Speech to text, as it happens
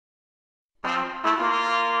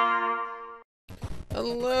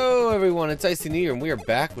Hello everyone, it's IcyNewYear and we are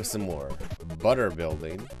back with some more butter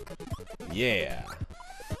building. Yeah.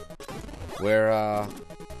 We're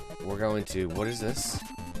going to, what is this?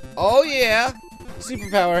 Oh yeah!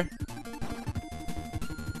 Superpower.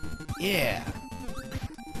 Yeah.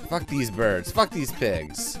 Fuck these birds, fuck these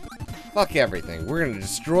pigs. Fuck everything, we're gonna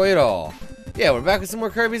destroy it all. Yeah, we're back with some more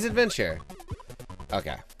Kirby's Adventure.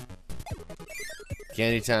 Okay.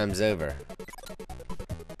 Candy time's over.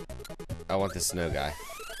 I want the snow guy.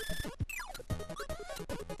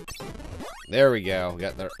 There we go.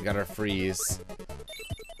 Got our freeze.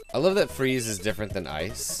 I love that freeze is different than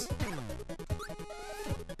ice.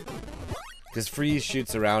 Because freeze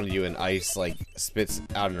shoots around you and ice like spits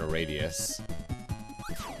out in a radius.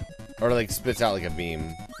 Or like spits out like a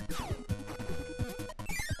beam.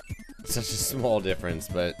 Such a small difference,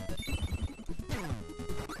 but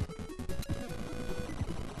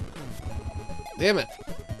damn it.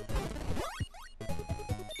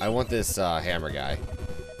 I want this hammer guy.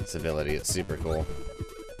 This ability, it's super cool.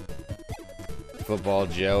 Football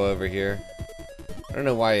Joe over here. I don't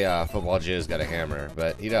know why Football Joe's got a hammer,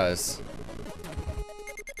 but he does.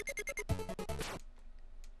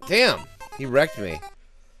 Damn! He wrecked me.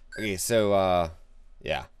 Okay, so,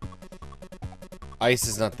 yeah. Ice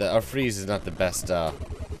is not the, or freeze is not the best, Oh,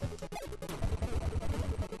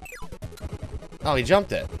 he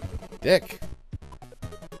jumped it. Dick.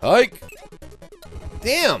 Hike!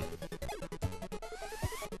 Damn!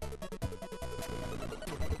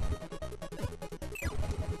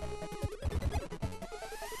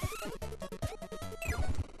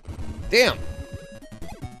 Damn!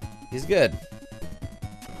 He's good.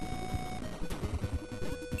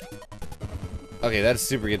 Okay, that's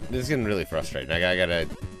super good. This is getting really frustrating. I gotta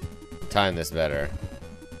time this better.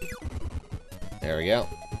 There we go.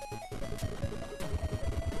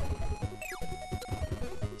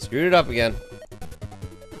 Screwed it up again.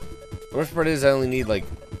 The worst part is I only need like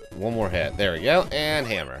one more hit. There we go. And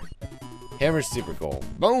hammer. Hammer's super cool.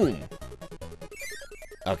 Boom!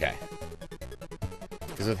 Okay.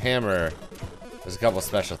 Because with hammer, there's a couple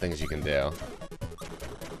special things you can do.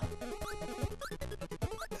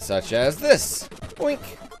 Such as this. Boink!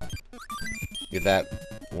 Get that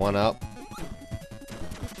one up.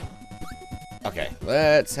 Okay,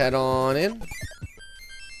 let's head on in.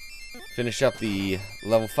 Finish up the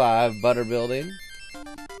level 5 butter building.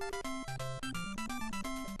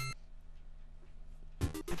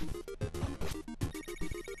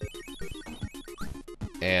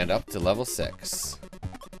 And up to level 6.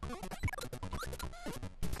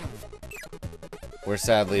 Where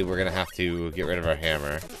sadly we're gonna have to get rid of our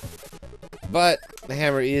hammer. But the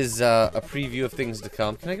hammer is a preview of things to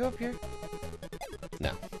come. Can I go up here?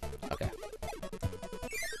 No. Okay.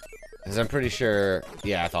 Because I'm pretty sure,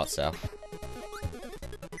 yeah, I thought so.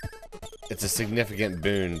 It's a significant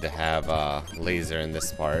boon to have laser in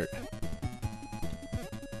this part.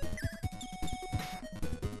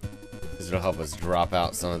 Because it'll help us drop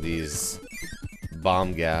out some of these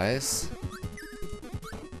bomb guys.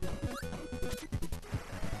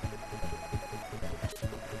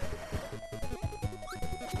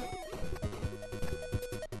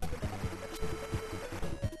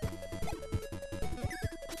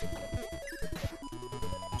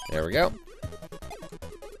 There we go.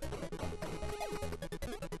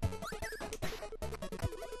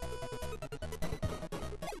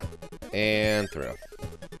 And through.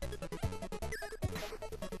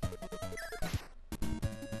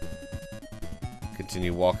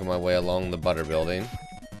 Continue walking my way along the butter building.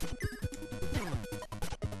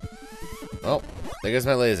 Oh, there goes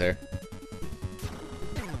my laser.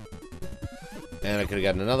 And I could have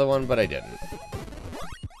gotten another one, but I didn't.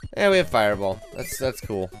 And we have Fireball. That's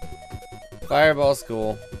cool. Fireball's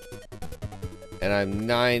cool. And I'm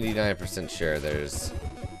 99% sure there's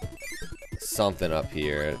something up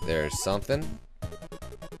here. There's something.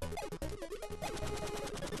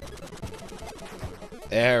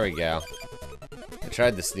 There we go. It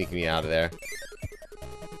tried to sneak me out of there.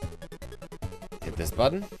 Hit this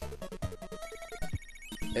button.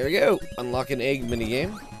 There we go. Unlock an egg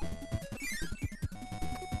minigame.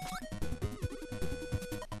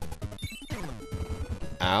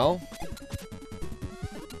 Ow.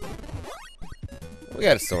 We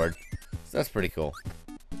got a sword. So that's pretty cool.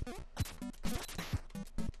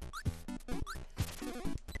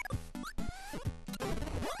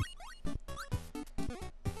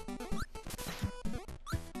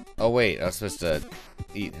 Oh wait, I was supposed to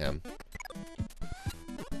eat him.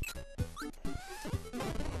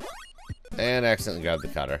 And I accidentally grabbed the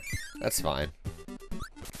cutter. That's fine.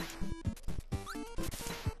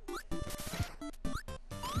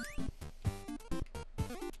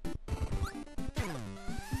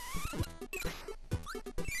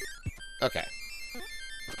 Okay.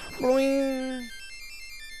 Boing.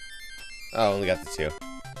 Oh, only got the 2.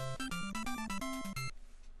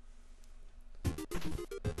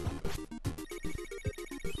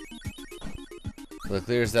 So it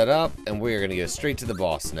clears that up, and we're gonna go straight to the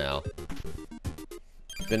boss now.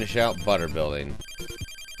 Finish out Butter Building.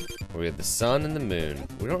 We have the sun and the moon.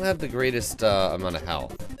 We don't have the greatest amount of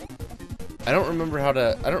health. I don't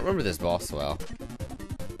remember this boss well.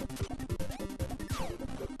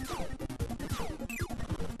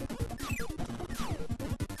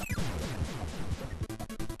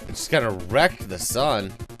 It just kind of wrecked the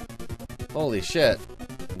sun. Holy shit.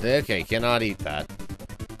 Okay, cannot eat that.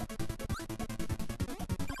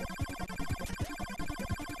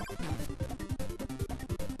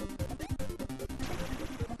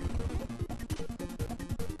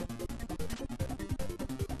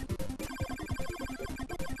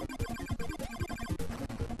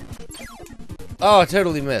 Oh, I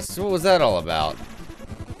totally missed. What was that all about?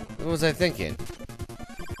 What was I thinking?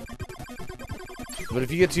 But if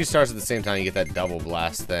you get 2 stars at the same time, you get that double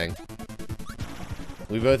blast thing.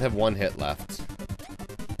 We both have 1 hit left.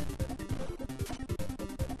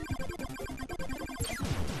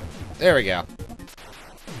 There we go.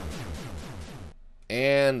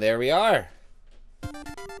 And there we are.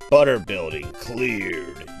 Butter building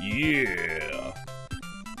cleared. Yeah.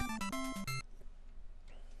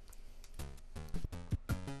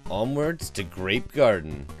 Onwards to Grape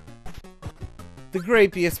Garden. The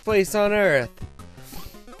grapiest place on Earth.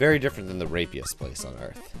 Very different than the rapiest place on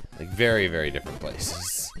Earth. Like, very, very different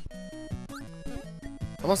places.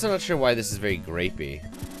 I'm also not sure why this is very grapey.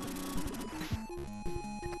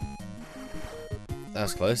 That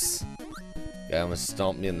was close. Guy almost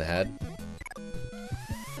stomped me in the head.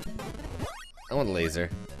 I want a laser.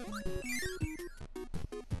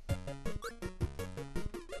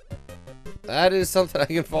 That is something I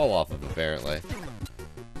can fall off of, apparently.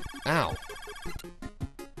 Ow.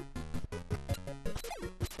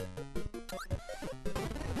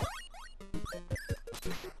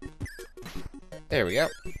 There we go.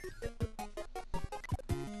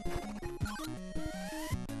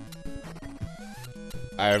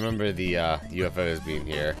 I remember the UFOs being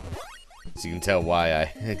here. So you can tell why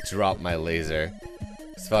I dropped my laser.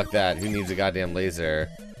 'Cause fuck that, who needs a goddamn laser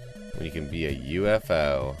when you can be a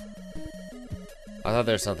UFO? I thought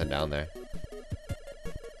there was something down there.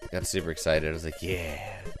 Got super excited. I was like,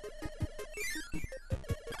 yeah.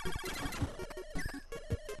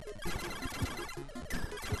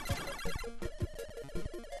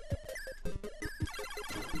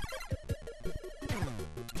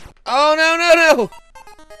 Oh, no, no, no!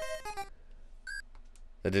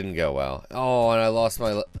 That didn't go well. Oh, and I lost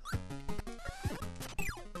my...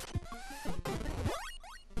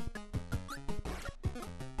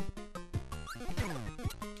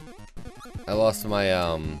 I lost my,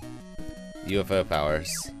 UFO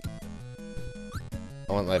powers.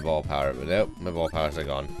 I want my ball power, but nope, my ball powers are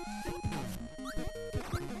gone.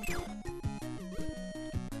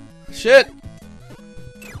 Shit!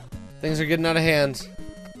 Things are getting out of hand.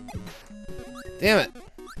 Damn it!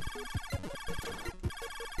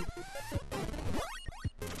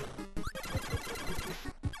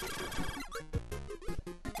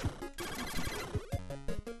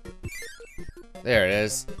 There it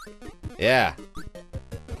is. Yeah.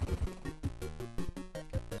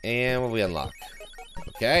 And what we unlock?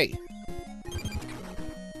 Okay.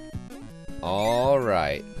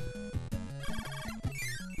 Alright.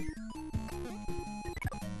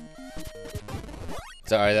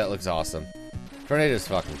 Sorry, that looks awesome. Tornado's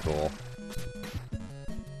fucking cool.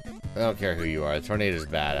 I don't care who you are, the tornado's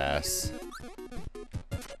badass.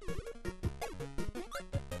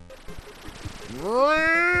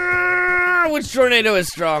 Which tornado is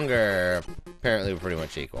stronger? Apparently we're pretty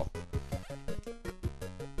much equal.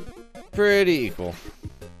 Pretty equal.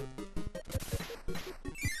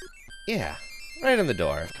 Yeah, right on the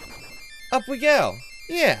door. Up we go.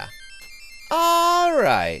 Yeah.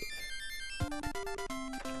 Alright.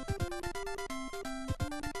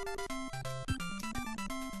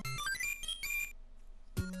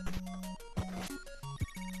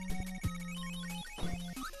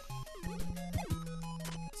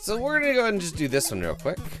 So we're gonna go ahead and just do this one real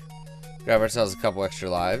quick. Grab ourselves a couple extra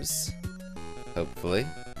lives. Hopefully.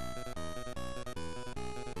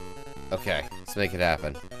 Okay, let's make it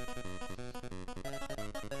happen.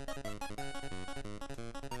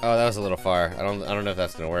 Oh, that was a little far. I don't know if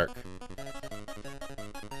that's gonna work.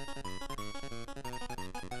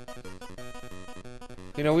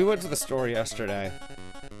 You know, we went to the store yesterday,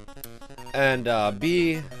 and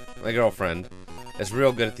B, my girlfriend, is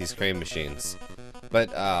real good at these crane machines. But,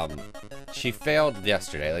 she failed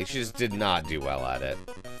yesterday. Like, she just did not do well at it.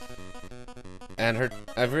 And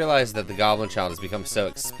I've realized that the Goblin Child has become so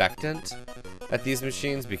expectant at these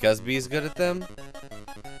machines because Bee's good at them,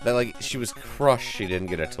 that, like, she was crushed she didn't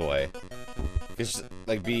get a toy. Because,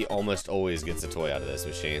 like, Bee almost always gets a toy out of those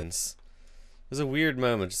machines. It was a weird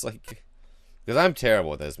moment, just like... Because I'm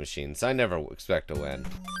terrible with those machines, so I never expect to win.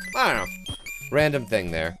 I don't know. Random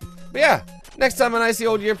thing there. But yeah, next time on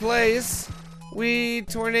Icyoldyear Plays, we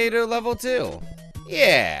Tornado level 2.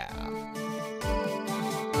 Yeah!